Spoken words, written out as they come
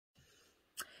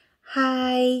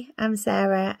Hi, I'm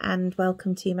Sarah and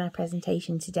welcome to my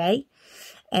presentation today.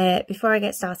 Before I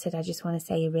get started, I just want to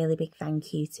say a really big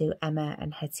thank you to Emma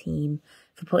and her team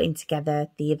for putting together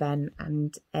the event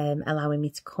and allowing me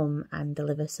to come and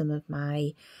deliver some of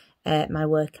my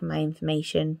work and my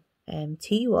information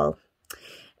to you all.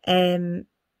 In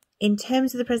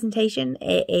terms of the presentation,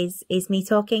 it is me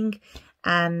talking,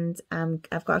 and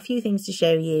I've got a few things to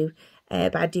show you.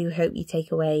 But I do hope you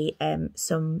take away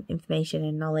some information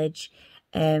and knowledge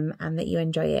and that you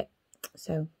enjoy it.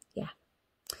 So yeah,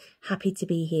 happy to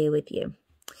be here with you.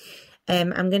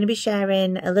 I'm going to be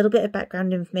sharing a little bit of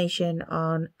background information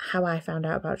on how I found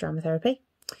out about drama therapy,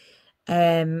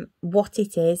 what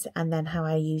it is, and then how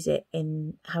I use it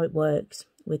in how it works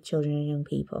with children and young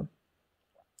people.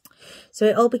 So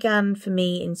it all began for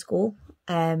me in school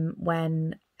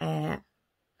when I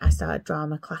started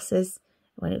drama classes,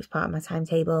 when it was part of my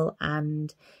timetable,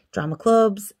 and drama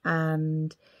clubs,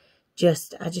 and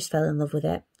I just fell in love with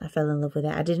it. I fell in love with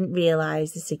it. I didn't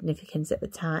realise the significance at the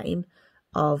time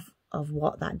of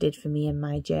what that did for me in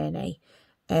my journey,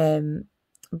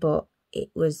 but it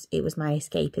was my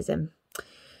escapism.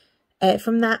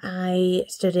 From that, I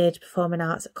studied performing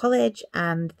arts at college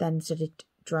and then studied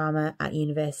drama at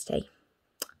university.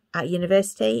 At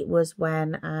university was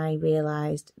when I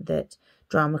realised that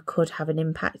drama could have an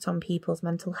impact on people's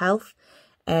mental health.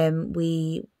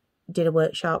 We did a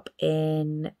workshop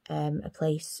in a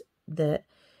place that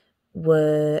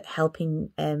were helping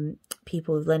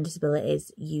people with learning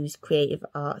disabilities use creative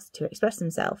arts to express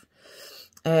themselves.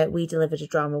 We delivered a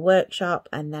drama workshop,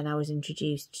 and then I was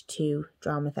introduced to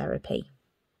drama therapy.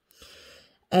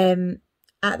 At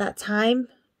that time,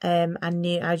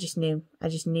 I just knew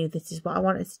this is what I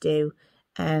wanted to do,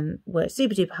 and worked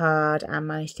super duper hard and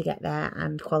managed to get there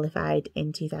and qualified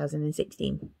in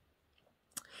 2016.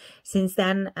 Since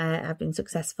then, I've been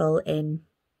successful in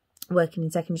working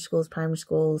in secondary schools, primary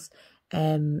schools,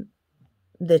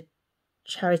 the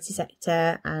charity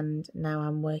sector, and now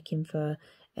I'm working for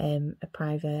a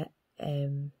private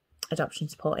adoption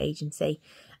support agency,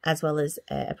 as well as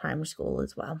a primary school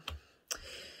as well.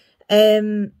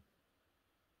 In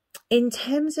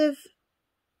terms of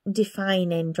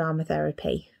defining drama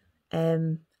therapy,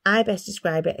 I best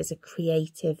describe it as a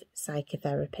creative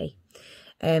psychotherapy,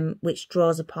 which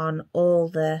draws upon all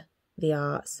the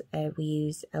arts. We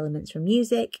use elements from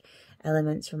music,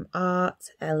 elements from art,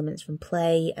 elements from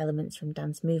play, elements from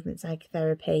dance movement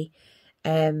psychotherapy,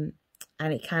 and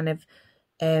it kind of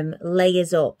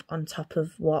layers up on top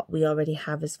of what we already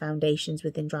have as foundations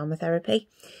within drama therapy.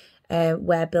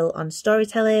 We're built on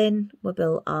storytelling, we're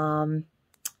built on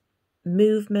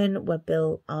movement, we're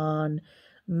built on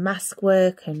mask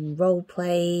work and role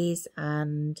plays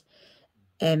and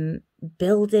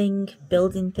building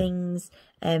things,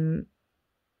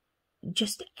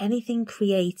 just anything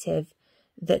creative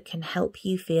that can help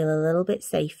you feel a little bit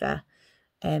safer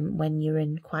when you're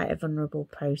in quite a vulnerable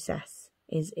process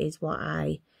is what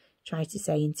I try to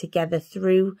say. And together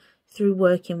through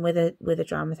working with a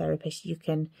drama therapist, you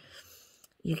can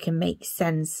make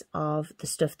sense of the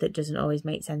stuff that doesn't always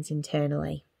make sense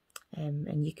internally,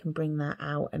 and you can bring that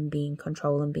out and be in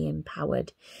control and be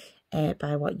empowered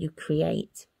by what you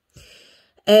create.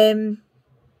 Drama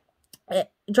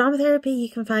therapy you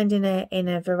can find in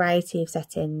a variety of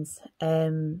settings.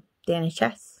 The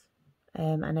NHS,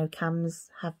 I know CAMS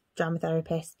have drama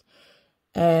therapist.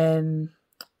 The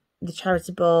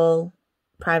charitable,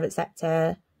 private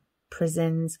sector,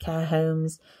 prisons, care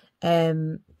homes.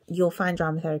 You'll find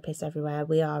drama therapists everywhere.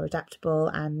 We are adaptable,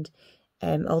 and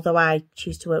although I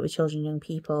choose to work with children and young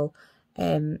people,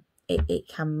 it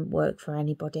can work for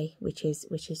anybody, which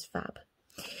is fab.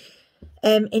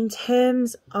 In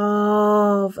terms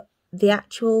of the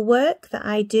actual work that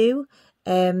I do,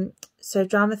 so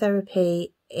drama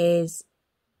therapy is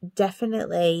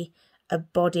definitely a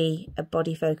body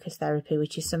focused therapy,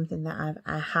 which is something that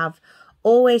I have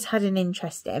always had an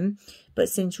interest in, but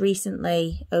since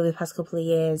recently, over the past couple of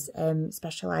years,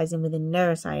 specialising within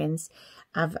neuroscience,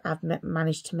 I've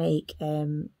managed to make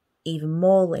even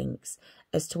more links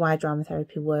as to why drama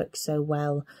therapy works so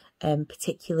well,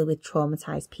 particularly with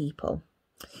traumatised people.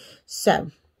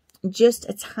 So just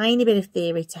a tiny bit of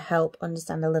theory to help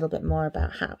understand a little bit more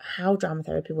about how drama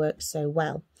therapy works so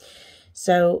well.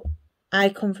 So I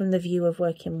come from the view of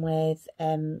working with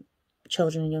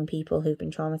children and young people who've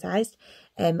been traumatised.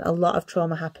 A lot of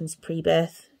trauma happens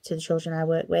pre-birth to the children I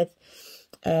work with,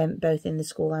 both in the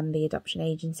school and the adoption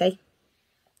agency.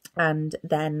 And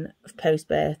then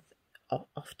post-birth,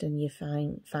 often you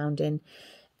found in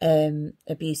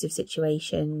abusive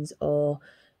situations or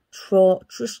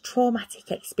just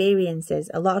traumatic experiences.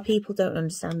 A lot of people don't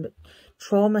understand that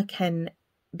trauma can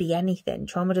be anything.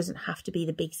 Trauma doesn't have to be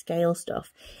the big scale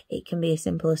stuff. It can be as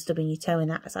simple as stubbing your toe,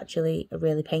 and that's actually a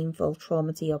really painful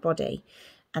trauma to your body,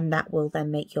 and that will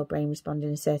then make your brain respond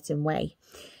in a certain way.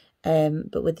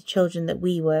 But with the children that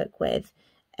we work with,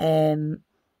 it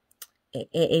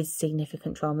is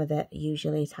significant trauma that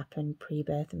usually has happened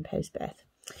pre-birth and post-birth.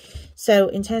 So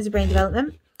in terms of brain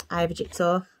development, I have a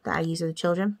jigsaw that I use with the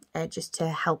children just to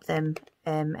help them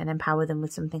and empower them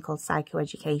with something called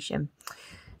psychoeducation.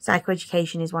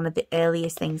 Psychoeducation is one of the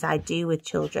earliest things I do with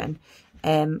children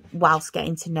whilst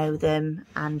getting to know them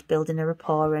and building a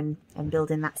rapport and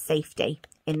building that safety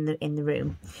in the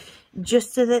room,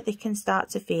 just so that they can start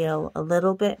to feel a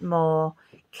little bit more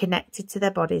connected to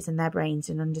their bodies and their brains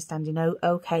and understanding, oh,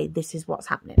 okay, this is what's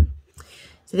happening.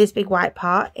 So this big white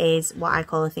part is what I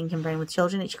call a thinking brain with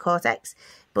children. It's your cortex.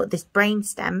 But this brain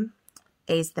stem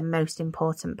is the most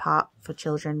important part for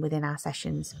children within our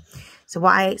sessions. So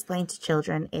what I explain to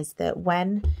children is that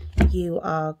when you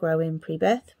are growing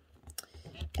pre-birth,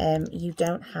 you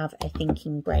don't have a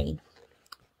thinking brain.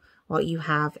 What you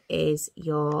have is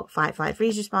your fight, flight,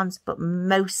 freeze response, but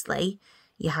mostly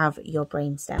you have your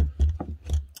brain stem.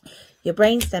 Your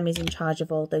brain stem is in charge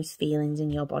of all those feelings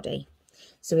in your body.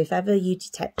 So if ever you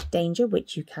detect danger,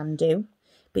 which you can do,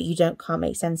 but you can't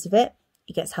make sense of it,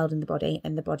 it gets held in the body,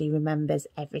 and the body remembers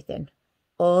everything,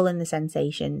 all in the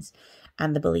sensations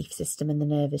and the belief system and the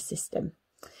nervous system.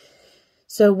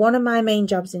 So one of my main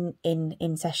jobs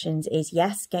in sessions is,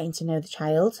 yes, getting to know the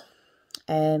child.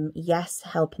 Yes,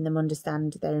 helping them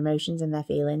understand their emotions and their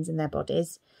feelings and their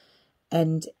bodies,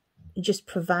 and just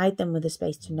provide them with a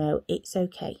space to know it's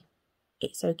okay.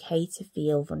 It's okay to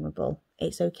feel vulnerable.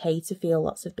 It's okay to feel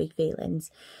lots of big feelings.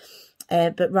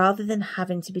 But rather than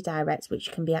having to be direct,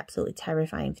 which can be absolutely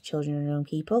terrifying for children and young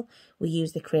people, we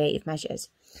use the creative measures.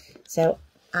 So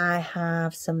I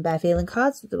have some bear feeling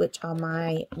cards, which are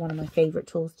one of my favourite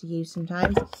tools to use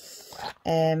sometimes,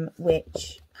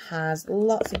 which has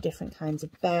lots of different kinds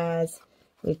of bears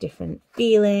with different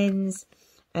feelings,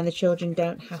 and the children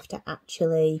don't have to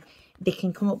actually, they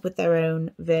can come up with their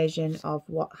own version of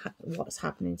what's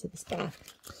happening to this bear.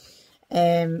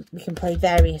 We can play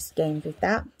various games with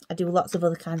that. I do lots of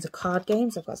other kinds of card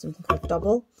games. I've got something called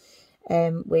Double,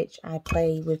 which I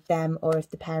play with them, or if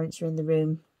the parents are in the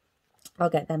room, I'll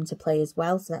get them to play as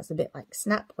well. So that's a bit like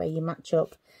Snap, where you match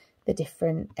up the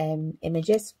different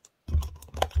images.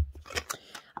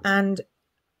 And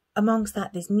amongst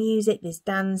that, there's music, there's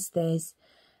dance, there's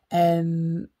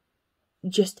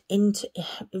just into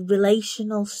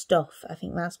relational stuff. I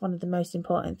think that's one of the most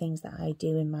important things that I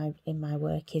do in my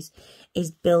work is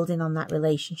building on that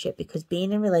relationship, because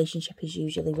being in a relationship is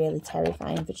usually really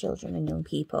terrifying for children and young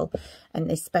people,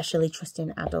 and especially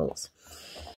trusting adults.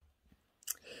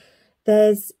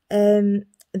 There's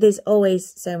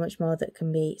always so much more that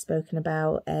can be spoken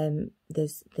about.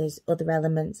 There's other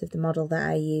elements of the model that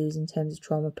I use in terms of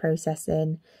trauma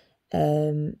processing,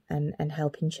 and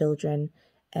helping children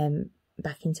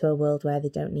back into a world where they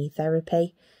don't need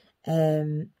therapy.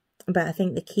 But I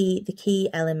think the key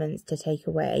elements to take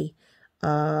away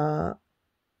are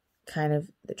kind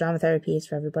of that dramatherapy is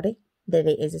for everybody, that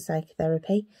it is a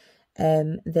psychotherapy,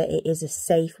 that it is a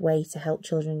safe way to help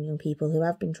children and young people who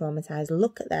have been traumatised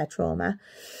look at their trauma,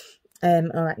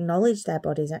 or acknowledge their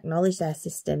bodies, acknowledge their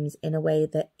systems in a way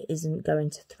that isn't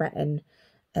going to threaten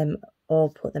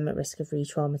or put them at risk of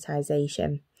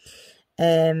re-traumatisation.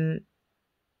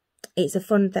 It's a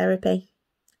fun therapy,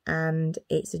 and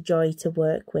it's a joy to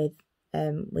work with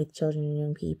children and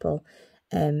young people,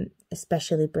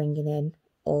 especially bringing in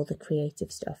all the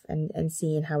creative stuff and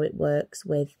seeing how it works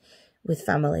with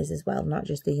families as well, not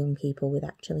just the young people, with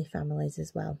actually families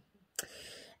as well.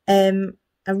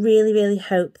 I really, really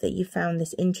hope that you found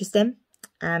this interesting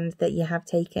and that you have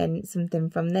taken something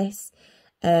from this.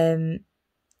 And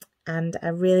I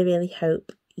really, really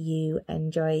hope you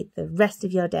enjoy the rest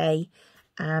of your day.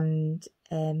 And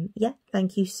yeah,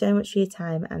 thank you so much for your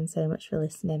time and so much for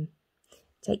listening.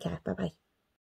 Take care. Bye-bye.